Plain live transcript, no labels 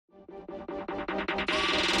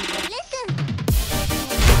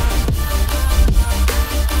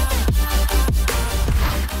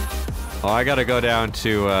Oh, I gotta go down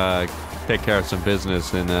to take care of some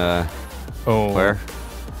business in where?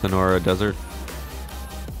 Sonora Desert.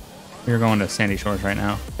 You're going to Sandy Shores right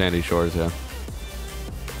now. Sandy Shores, yeah.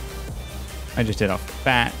 I just did a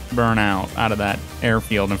fat burnout out of that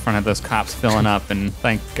airfield in front of those cops filling up, and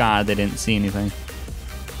thank God they didn't see anything.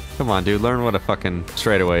 Come on, dude. Learn what a fucking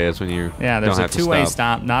straightaway is when you there's don't a have two-way to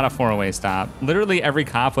stop, not a four-way stop. Literally every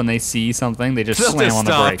cop, when they see something, they just They'll slam just on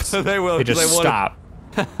the stop. brakes. They will. They just They wanna- stop.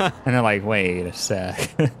 And they're like, wait a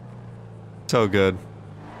sec. So good.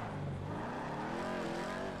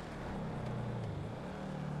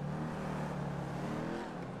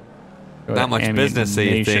 Not much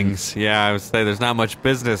businessy things. Yeah, I would say there's not much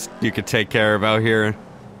business you could take care of out here in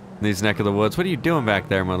these neck of the woods. What are you doing back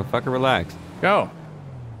there, motherfucker? Relax. Go.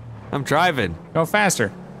 I'm driving. Go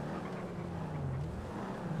faster.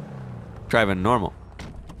 Driving normal.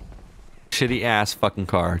 Shitty ass fucking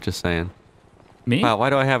car, just saying. Me? Wow, why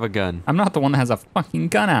do I have a gun? I'm not the one that has a fucking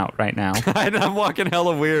gun out right now. I'm walking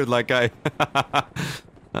hella weird like I...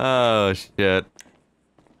 Oh, shit.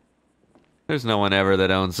 There's no one ever that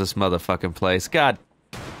owns this motherfucking place. God.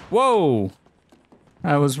 Whoa.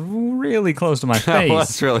 I was really close to my face. That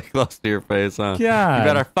was really close to your face, huh? God. You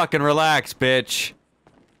better fucking relax, bitch.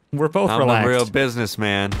 We're both I'm relaxed. a real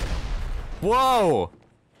businessman. Whoa!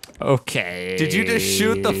 Okay. Did you just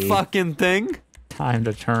shoot the fucking thing? Time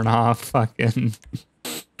to turn off fucking...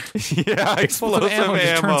 Yeah, explosive ammo.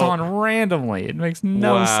 Just turns on randomly. It makes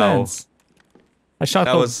no sense. I shot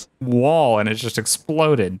the wall and it just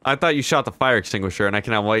exploded. I thought you shot the fire extinguisher, and I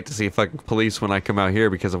cannot wait to see fucking police when I come out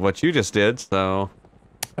here because of what you just did, so...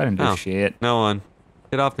 I didn't do shit. No one.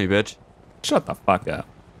 Get off me, bitch. Shut the fuck up.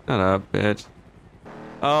 Shut up, bitch.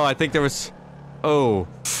 Oh, I think there was... Oh,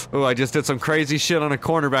 I just did some crazy shit on a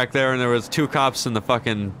corner back there, and there was 2 cops in the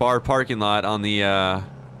fucking bar parking lot on the,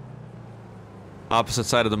 opposite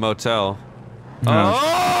side of the motel.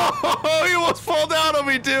 Oh, you almost fall down on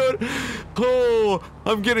me, dude. Oh,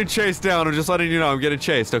 I'm getting chased down. I'm just letting you know I'm getting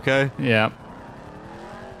chased, okay? Yeah.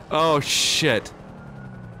 Oh, shit.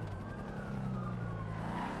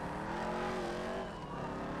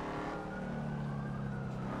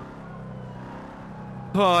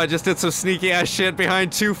 Oh, I just did some sneaky ass shit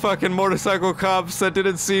behind 2 fucking motorcycle cops that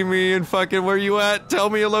didn't see me, and fucking where you at? Tell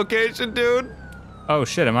me a location, dude. Oh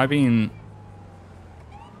shit, am I being...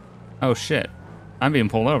 Oh shit. I'm being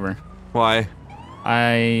pulled over. Why?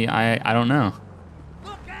 I don't know.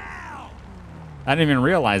 Look out! I didn't even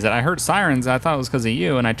realize it. I heard sirens, I thought it was because of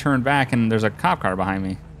you, and I turned back and there's a cop car behind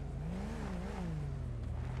me.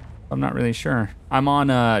 I'm not really sure. I'm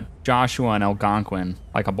on Joshua and Algonquin,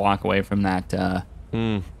 like a block away from that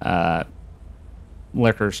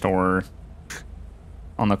liquor store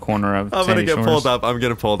on the corner of I'm Sandy gonna get Shores. pulled up. I'm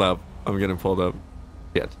getting pulled up. I'm getting pulled up.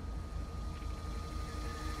 Shit.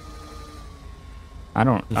 I'm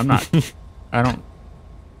not.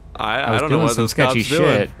 I was don't know doing what some this sketchy cop's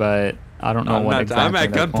doing. shit, but I don't know what exactly. I'm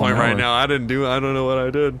at they're pulling gunpoint right over. now. I don't know what I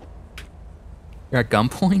did. You're at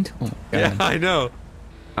gunpoint? Oh, yeah, I know.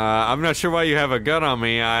 I'm not sure why you have a gun on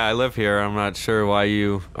me. I live here. I'm not sure why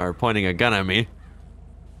you are pointing a gun at me.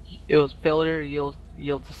 It was failure to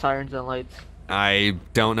yield to sirens and lights. I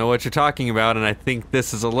don't know what you're talking about, and I think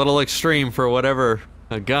this is a little extreme for whatever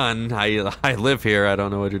a gun. I live here. I don't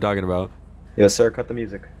know what you're talking about. Yes, sir. Cut the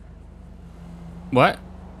music. What?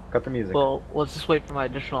 Cut the music. Well, let's just wait for my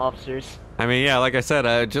additional officers. I mean, yeah, like I said,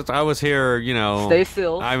 I was here, you know. Stay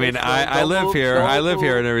still. I mean, stay still. I live move, here. don't I live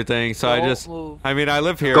here move. and everything. So Don't move. I mean, I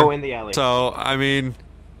live here. Go in the alley. So, I mean,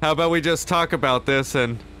 how about we just talk about this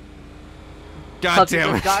and... God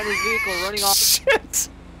damn it. Got in his vehicle running off. Shit.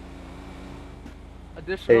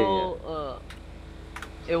 Additional,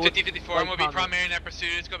 it was 5054, I'm going to be primary in that pursuit.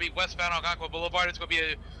 It's going to be westbound Algonquin Boulevard. It's going to be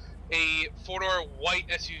a 4-door white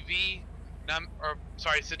SUV,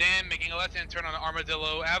 sedan, making a left-hand turn on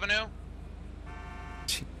Armadillo Avenue.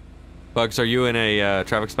 Bugs, are you in a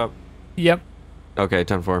traffic stop? Yep. Okay,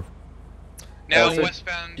 10-4. Now so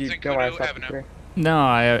westbound you Zancudo Avenue. No,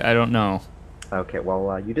 I don't know. Okay,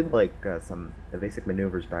 well, you did like some evasive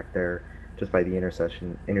maneuvers back there, just by the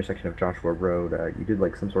intersection of Joshua Road. You did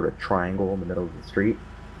like some sort of triangle in the middle of the street.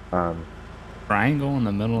 Triangle in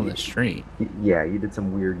the middle of the street. Yeah, you did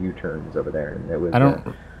some weird U-turns over there, and it was.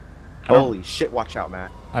 Holy shit! Watch out,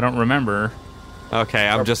 Matt. I don't remember. Okay,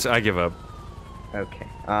 I give up. Okay.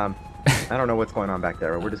 I don't know what's going on back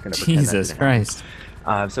there. We're just gonna pretend that Jesus didn't Christ.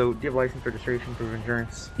 happen. So, do you have license, registration, proof of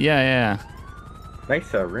insurance? Yeah.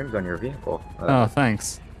 Nice rims on your vehicle. Oh,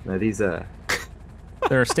 thanks. These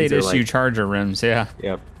They're state issue like- Charger rims. Yeah.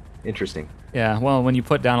 Yep. Interesting. Yeah. Well, when you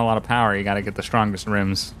put down a lot of power, you got to get the strongest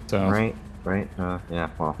rims. So. Right. right? Yeah,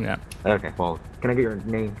 well. Yeah. Okay, well, can I get your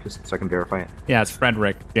name just so I can verify it? Yeah, it's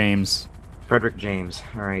Frederick James. Frederick James.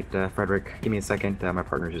 All right, Frederick, give me a second. My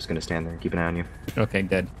partner's just going to stand there and keep an eye on you. Okay,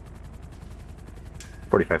 good.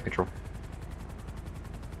 45 control.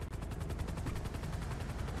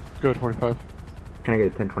 Good, 45. Can I get a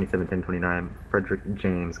 1027, 1029? Frederick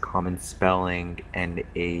James, common spelling, and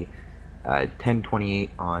a 1028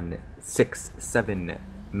 on 67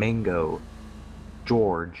 Mango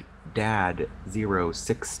George Dad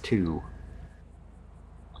 062.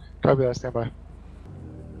 Copy that, stand by.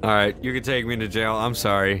 Alright, you can take me to jail. I'm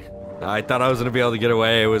sorry. I thought I was gonna be able to get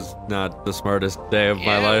away. It was not the smartest day of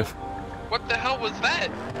my life. What the hell was that?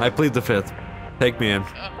 I plead the fifth. Take me in.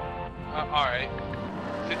 Alright.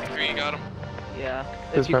 53, you got him. Yeah.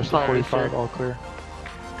 If you Dispatch to fire, 45, sir. all clear.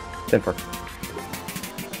 10-4.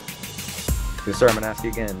 Yes, sir, I'm going to ask you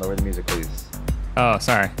again. Lower the music, please. Oh,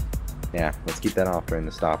 sorry. Yeah, let's keep that off during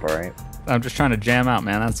the stop, alright? I'm just trying to jam out,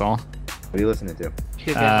 man. That's all. What are you listening to?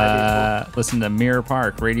 Excuse me, my Listen to Mirror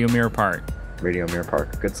Park, Radio Mirror Park. Radio Mirror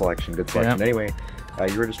Park. Good selection, good selection. Yep. Anyway,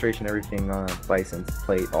 your registration, everything, license,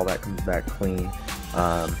 plate, all that comes back clean.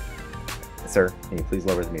 Sir, can you please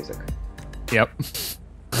lower the music? Yep.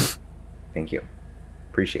 Thank you.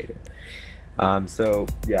 Appreciate it. So,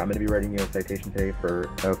 yeah, I'm going to be writing you a citation today for...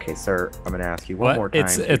 Okay, sir, I'm going to ask you one more time.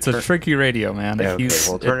 It's a tricky radio, man. Yeah, okay,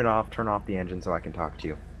 well, turn it off. Turn off the engine so I can talk to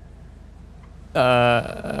you. You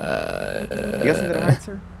guys into the right,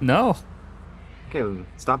 sir? No. Okay, well,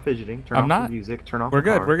 stop fidgeting. Turn I'm off not. the music. Turn off We're the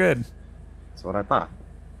good. car. We're good. That's what I thought.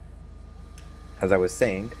 As I was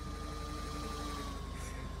saying,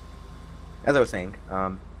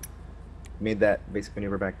 made that basic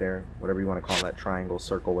maneuver back there, whatever you want to call that, triangle,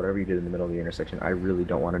 circle, whatever you did in the middle of the intersection. I really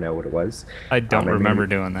don't want to know what it was. I don't I remember mean,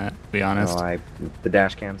 doing that, to be honest. No, the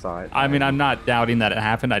dash cam saw it. I mean, I'm not doubting that it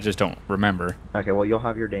happened. I just don't remember. Okay, well, you'll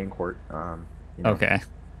have your day in court. You know, Okay.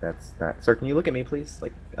 That's that. Sir, can you look at me, please?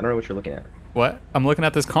 Like, I don't know what you're looking at. What? I'm looking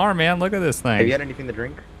at this car, man. Look at this thing. Have you had anything to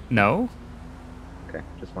drink? No. Okay,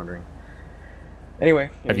 just wondering. Anyway,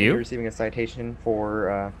 Have you're you? receiving a citation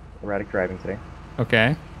for erratic driving today.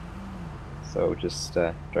 Okay. So just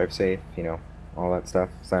drive safe, you know, all that stuff.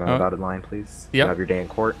 Sign on the dotted line, please. Yep. You have your day in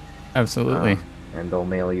court. Absolutely. And they'll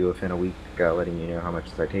mail you within a week, letting you know how much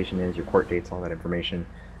the citation is, your court dates, all that information.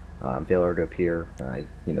 Failure to appear,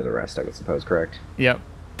 you know the rest, I would suppose, correct? Yep.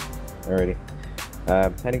 Alrighty.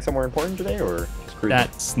 Heading somewhere important today, or just cruising?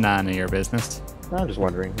 That's none of your business. No, I'm just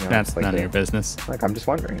wondering. You know, That's it's like none of your business. Like, I'm just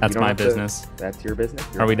wondering. That's You don't my have to- business. That's your business.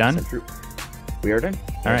 Are we done? We are done.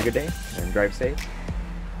 Have right. a good day, and drive safe.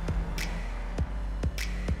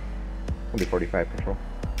 We'll be 45 control.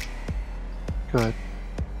 Good.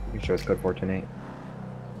 You can show us code 410-8.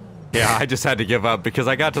 Yeah, I just had to give up because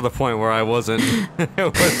I got to the point where I wasn't.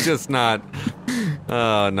 It was just not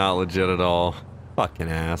legit at all. Fucking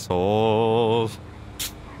assholes.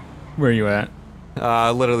 Where are you at?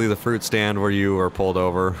 Literally the fruit stand where you were pulled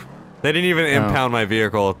over. They didn't even impound my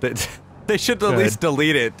vehicle. They should at least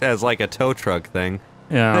delete it as like a tow truck thing.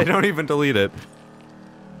 Yeah. They don't even delete it.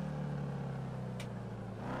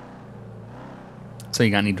 So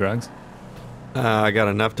you got any drugs? I got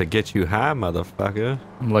enough to get you high, motherfucker.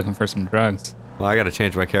 I'm looking for some drugs. Well, I gotta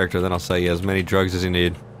change my character, then I'll sell you as many drugs as you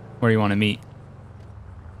need. Where do you want to meet?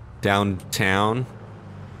 Downtown?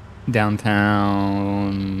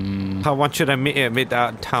 Downtown. I want you to meet me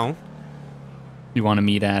downtown. You want to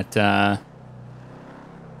meet at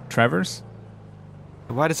Trevor's?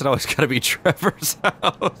 Why does it always gotta be Trevor's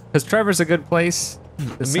house? Because Trevor's a good place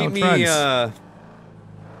to sell drugs.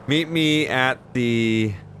 Meet me at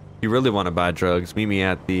the... You really want to buy drugs, meet me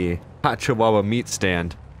at the Hot Chihuahua meat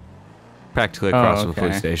stand. Practically across from the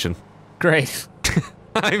police station. Great.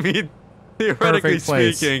 I mean, theoretically Perfect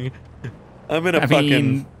place. speaking, I'm in a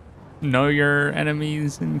fucking... know your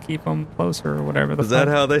enemies and keep them closer or whatever the Is that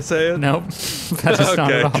how they say it? Nope. That's just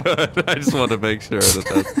not Okay, at all. good. I just want to make sure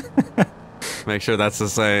make sure that's the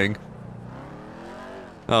saying.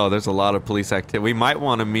 Oh, there's a lot of police activity. We might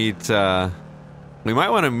want to meet, down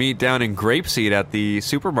in Grapeseed at the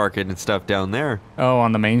supermarket and stuff down there. Oh,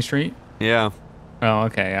 on the main street? Yeah. Oh,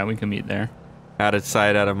 okay. Yeah, we can meet there. Out of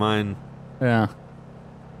sight, out of mind. Yeah.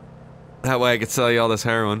 That way I could sell you all this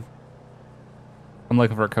heroin. I'm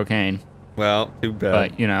looking for cocaine. Well, too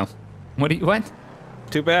bad. But, you know. What?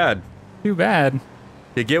 Too bad. Too bad.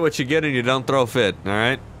 You get what you get and you don't throw a fit,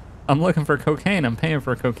 alright? I'm looking for cocaine. I'm paying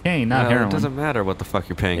for cocaine, not heroin. It doesn't matter what the fuck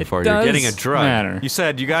you're paying It for. You're getting a does drug. matter. You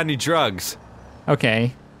said you got any drugs.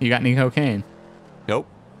 Okay. You got any cocaine? Nope.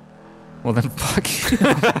 Well, then fuck you.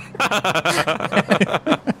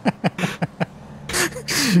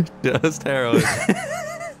 Just heroin.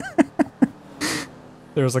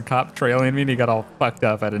 There was a cop trailing me, and he got all fucked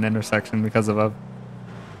up at an intersection because of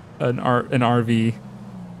an RV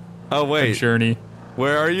Oh wait, journey.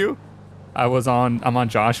 where are you? I'm on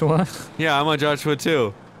Joshua. Yeah, I'm on Joshua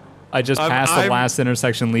too. I just passed the last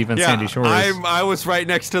intersection leaving Yeah, Sandy Shores. I was right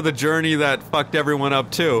next to the journey that fucked everyone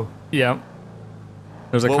up too. Yep.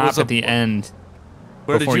 There's a What cop was the- at the end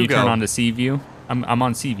Where did before you you turn go? onto Seaview. I'm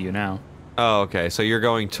on Seaview now. Oh, okay. So you're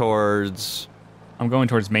going towards. I'm going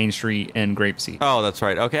towards Main Street and Grapeseed. Oh, that's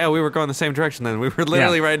right. Okay, we were going the same direction then. We were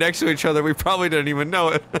literally right next to each other. We probably didn't even know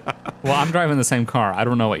it. Well, I'm driving the same car. I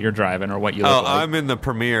don't know what you're driving or what you look Oh, like. I'm in the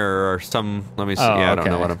Premiere or some. Let me see. Oh, Yeah, I don't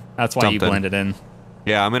know okay. what I'm. That's why you something. blended in.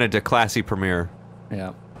 Yeah, I'm in a classy Premiere. Yeah.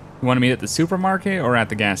 You want to meet at the supermarket or at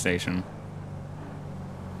the gas station?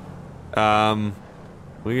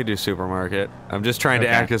 We could do supermarket. I'm just trying to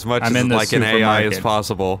Okay. act as much I'm as in the like an AI as supermarket.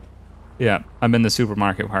 possible. Yeah, I'm in the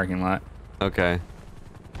supermarket parking lot. Okay.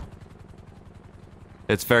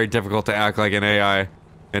 It's very difficult to act like an AI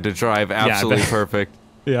and to drive absolutely bet. perfect.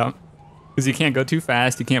 Yeah. Because you can't go too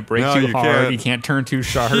fast, you can't brake No, too you hard, can't. you can't turn too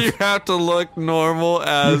sharp. You have to look normal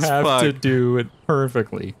as You have fuck. to do it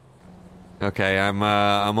perfectly. Okay, I'm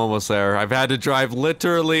almost there. I've had to drive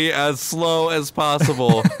literally as slow as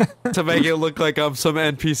possible to make it look like I'm some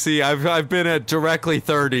NPC. I've been at directly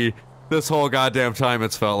 30 this whole goddamn time.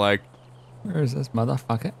 It's felt like. Where is this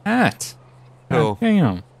motherfucker at? Who? God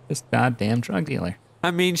damn. This goddamn drug dealer. I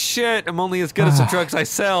mean, shit. I'm only as good as the drugs I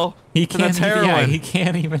sell. He and can't that's even, heroin. yeah, he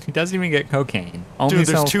can't even, he doesn't even get cocaine. Only Dude,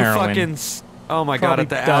 there's sells two heroin. fucking. Oh my god, Probably at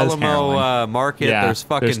the does Alamo heroin. market, Yeah, there's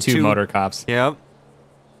fucking there's two motor cops. Yep.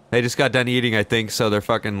 They just got done eating, I think, so they're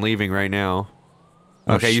fucking leaving right now.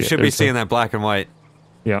 Oh, Okay, you shit, should be there's seeing that black and white.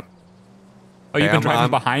 Yep. Oh, you've Hey, been driving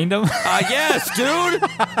behind him? Yes, dude!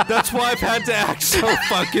 That's why I've had to act so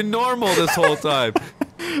fucking normal this whole time.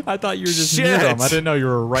 I thought you were just Shit. near him. I didn't know you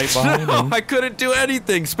were right behind No, him. I couldn't do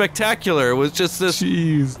anything spectacular. It was just this.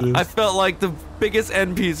 Jesus. I felt like the biggest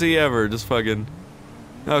NPC ever. Just fucking.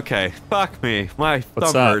 Okay, fuck me. My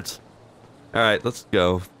What's thumb up? hurts. Alright, let's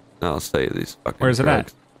go. I'll say these fucking. Where's it at?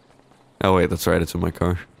 drugs. Oh, wait, that's right. It's in my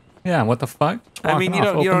car. Yeah, what the fuck? I mean, you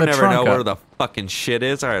don't Open the never trunk know up. where the fucking shit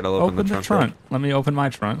is. Alright, I'll open the trunk. Let me open my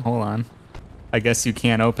trunk. Hold on. I guess you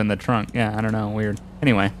can't open the trunk. Yeah, I don't know. Weird.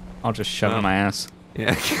 Anyway, I'll just shove it in my ass.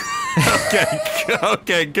 Yeah. Okay.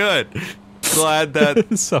 Okay. Good. Glad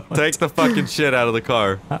that. So Take the fucking shit out of the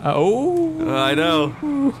car. oh. I know.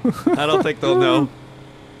 I don't think they'll know.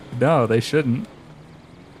 No, they shouldn't.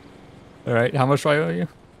 All right, how much do I owe you?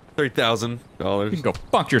 You $3,000. can go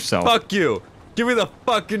fuck yourself. Fuck you. Give me the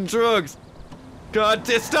fucking drugs. God,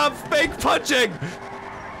 stop fake punching.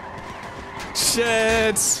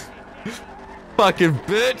 Shit. Fucking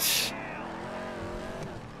bitch.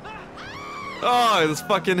 Oh, this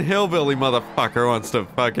fucking hillbilly motherfucker wants to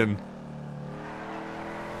fucking.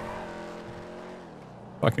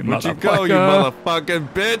 Fucking Where'd you go, you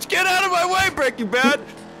motherfucking bitch? Get out of my way, Breaking Bad.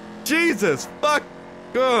 Jesus, fuck.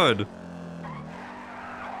 Good.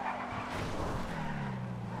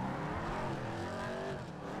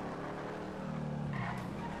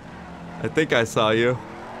 I think I saw you.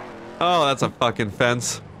 Oh, that's a fucking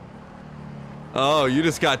fence. Oh, you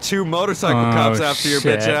just got two motorcycle cops after your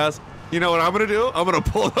bitch shit. ass. You know what I'm gonna do? I'm gonna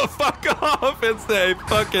pull the fuck off and say,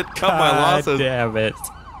 fuck it, cut my losses. Damn it.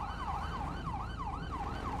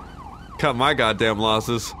 Cut my goddamn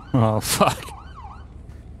losses. Oh, fuck.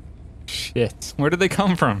 Shit. Where did they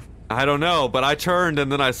come from? I don't know, but I turned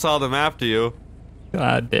and then I saw them after you.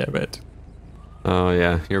 God damn it. Oh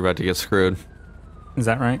yeah, you're about to get screwed. Is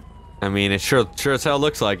that right? I mean, it sure as hell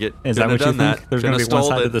looks like it. Is that Shouldn't what you have done think? that. There's going to Shouldn't be have one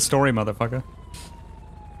stole side it. of the story, motherfucker.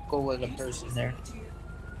 Go with a person there.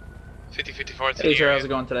 50-54 to Hey, the sir, area. how's it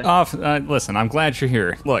going today? Listen, I'm glad you're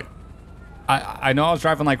here. Look, I know I was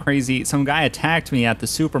driving like crazy. Some guy attacked me at the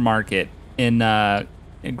supermarket in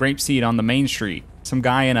Grapeseed on the main street. Some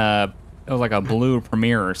guy in it was like a blue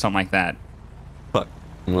Premier or something like that. Fuck.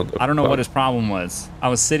 I don't know what his problem was. I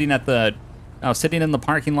was sitting in the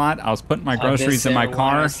parking lot. I was putting my groceries in my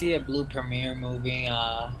car. I see a blue Premier moving,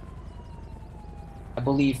 I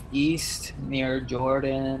believe east near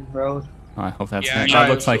Jordan Road. Oh, I hope that's Yeah, him. I- That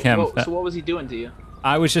looks like him. So what was he doing to you?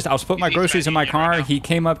 I was putting my He's groceries in my threatening you right car. now. He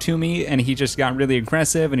came up to me and he just got really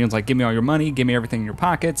aggressive and he was like, give me all your money, give me everything in your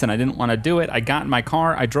pockets. And I didn't want to do it. I got in my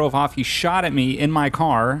car. I drove off. He shot at me in my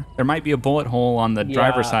car. There might be a bullet hole on the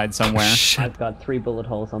driver's side somewhere. I've got 3 bullet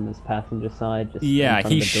holes on this passenger side. Just Yeah, in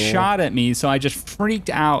front he of the door. shot at me, so I just freaked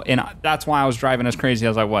out, and that's why I was driving as crazy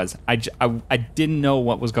as I was. I didn't know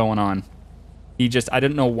what was going on. I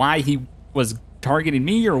didn't know why he was targeting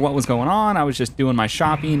me or what was going on. I was just doing my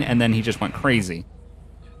shopping, and then he just went crazy.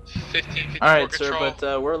 1554 All right, control. sir,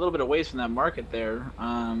 but we're a little bit away from that market there.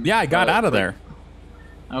 Yeah, I got out of there.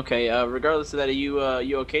 Okay. Regardless of that, are you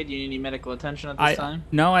okay? Do you need any medical attention at this time?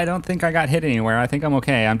 No, I don't think I got hit anywhere. I think I'm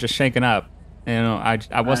okay. I'm just shaken up. You know,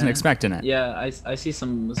 I wasn't expecting it. Yeah, I see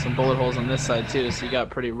some bullet holes on this side too. So you got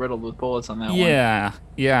pretty riddled with bullets on that one. Yeah.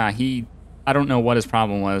 I don't know what his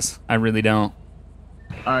problem was. I really don't.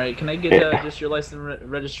 All right, can I get just your license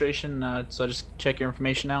registration so I just check your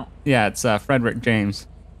information out? Yeah, it's Frederick James.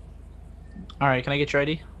 All right, can I get your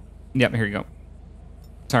ID? Yep, here you go.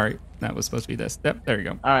 Sorry, that was supposed to be this. Yep, there you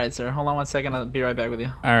go. All right, sir. Hold on one second. I'll be right back with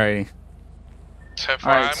you. Alrighty. So All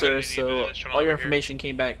far, right, I'm sir. gonna So need additional all your over here. information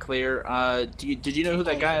came back clear. Did you know who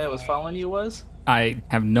that guy that was following you was? I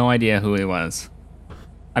have no idea who he was.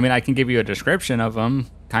 I mean, I can give you a description of him,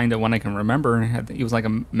 kind of when I can remember. He was like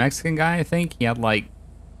a Mexican guy, I think. He had like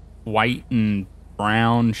white and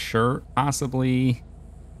brown shirt, possibly.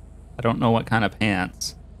 I don't know what kind of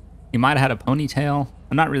pants. He might have had a ponytail.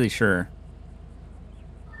 I'm not really sure.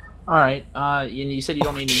 All right. You said you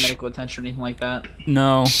don't need any medical attention or anything like that.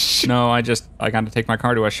 No, I got to take my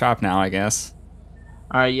car to a shop now, I guess.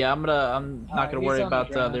 All right. Yeah, I'm not gonna worry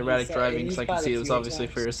about the erratic driving because I can see it was obviously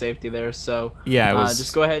for your safety there. So yeah, it was.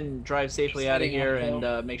 Just go ahead and drive safely out of here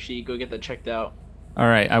and make sure you go get that checked out. All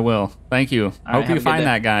right, I will. Thank you. Hope you find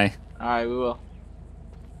that guy. All right, we will.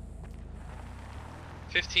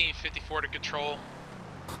 1554 to control.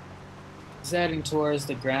 He's heading towards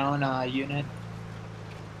the ground unit.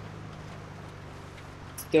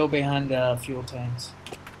 Still behind the fuel tanks.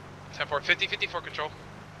 10-4, 5054 control.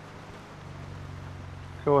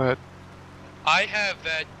 Go ahead. I have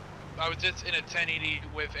that. I was just in a 1080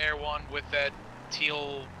 with Air 1 with that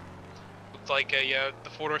teal, looked like a the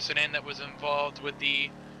 4-door sedan that was involved with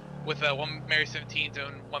one Mary 17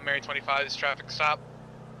 and one Mary 25's traffic stop.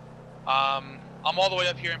 I'm all the way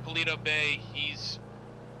up here in Paleto Bay. He's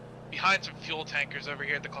behind some fuel tankers over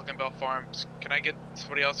here at the Cluck and Bell Farms. Can I get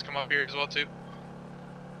somebody else to come up here as well too?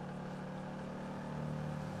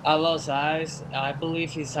 I lost eyes. I believe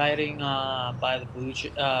he's hiding by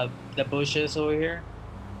the bushes over here.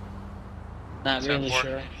 Not really 10-4.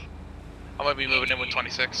 sure. I'm gonna be moving in with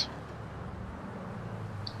 26.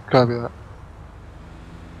 Copy that.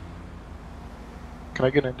 Can I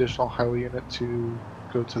get an additional highway unit to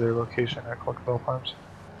go to their location at Cluckville Farms?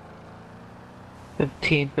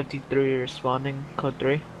 1553 responding, code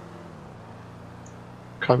 3.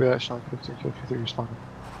 Copy that, Sean. 1553 responding.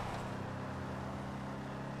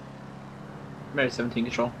 Mary 17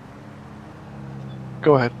 control.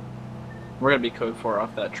 Go ahead. We're gonna be code 4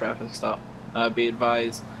 off that traffic stop. Be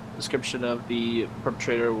advised, description of the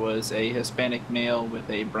perpetrator was a Hispanic male with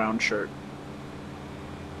a brown shirt.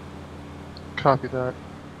 Copy that.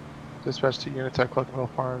 Dispatch to units at Cluckville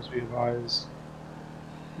Farms. Be advised.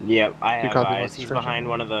 Yep, I You have copy eyes. my He's description? behind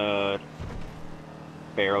one of the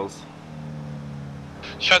barrels.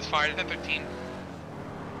 Shots fired at 13.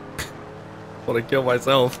 Want to kill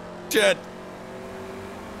myself. Shit.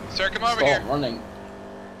 Sir, come over here. running.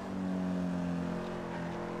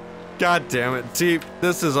 God damn it. See,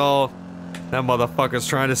 this is all. That motherfucker's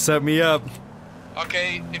trying to set me up.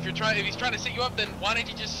 Okay, if he's trying to set you up, then why didn't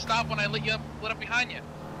you just stop when I lit up behind you?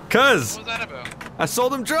 Cause What was that about? I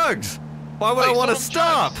sold him drugs. Why would Oh, I you want to sold him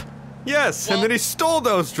stop? drugs? Yes, Well- and then he stole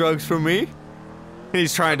those drugs from me.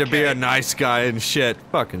 He's trying to be Okay. a nice guy and shit.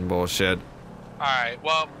 Fucking bullshit. Alright,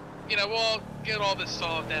 well, we'll get all this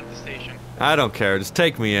solved down at the station. I don't care. Just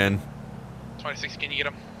take me in. 26, can you get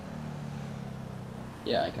him?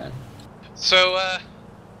 Yeah, I can. So,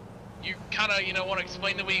 you kind of, want to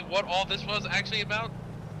explain to me what all this was actually about?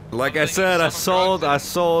 Like I Something said, I selling drugs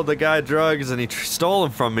sold the guy drugs and he stole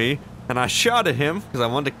them from me. And I shot at him because I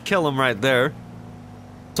wanted to kill him right there.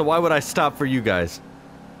 So why would I stop for you guys?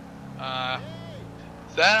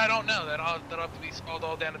 That I don't know. That'll have to be solved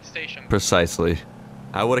all down at the station. Precisely.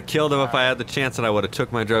 I would have killed him if I had the chance, and I would have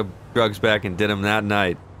took my drugs back and did him that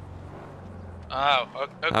night. Oh,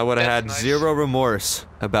 okay. I would have had That's nice. zero remorse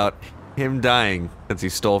about him dying since he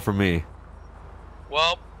stole from me.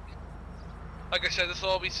 Well, like I said, this will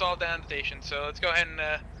all be solved down at the station. So let's go ahead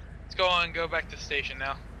and go back to the station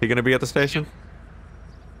now. He gonna be at the station?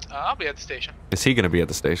 I'll be at the station. Is he gonna be at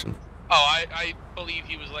the station? Oh, I believe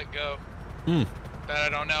he was let go. Hmm. That I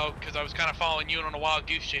don't know, because I was kind of following you on a wild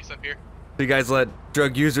goose chase up here. Do you guys let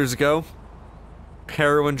drug users go?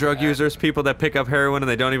 Heroin drug users? People that pick up heroin and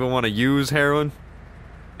they don't even want to use heroin?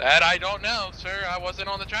 That I don't know, sir. I wasn't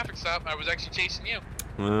on the traffic stop. I was actually chasing you.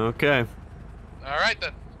 Okay. Alright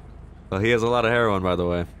then. Well, he has a lot of heroin, by the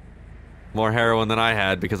way. More heroin than I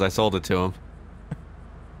had because I sold it to him.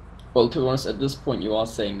 Well, to be honest, at this point you are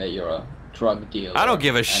saying that you're a drug dealer. I don't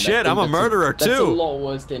give a and shit. I I'm think a murderer that's a too. lot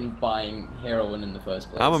worse than buying heroin in the first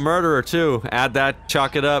place. I'm a murderer too. Add that,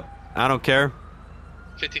 chalk it up. I don't care.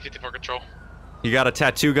 50-50 for control. You got a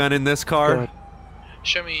tattoo gun in this car?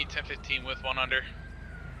 Show me 10-15 with one under.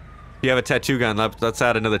 You have a tattoo gun. Let's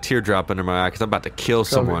add another teardrop under my eye because I'm about to kill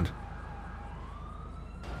someone.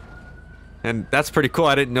 And that's pretty cool.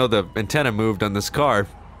 I didn't know the antenna moved on this car.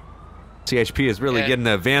 CHP is really getting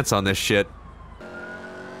the advance on this shit.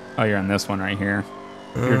 Oh, you're on this one right here.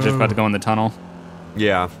 You're just about to go in the tunnel.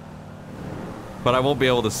 Yeah. But I won't be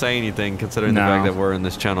able to say anything considering the fact that we're in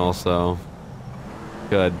this channel, so...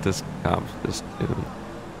 Good. This cop just...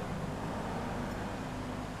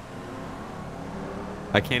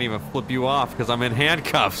 I can't even flip you off because I'm in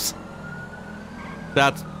handcuffs.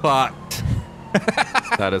 That's fucked.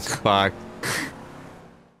 That is fucked.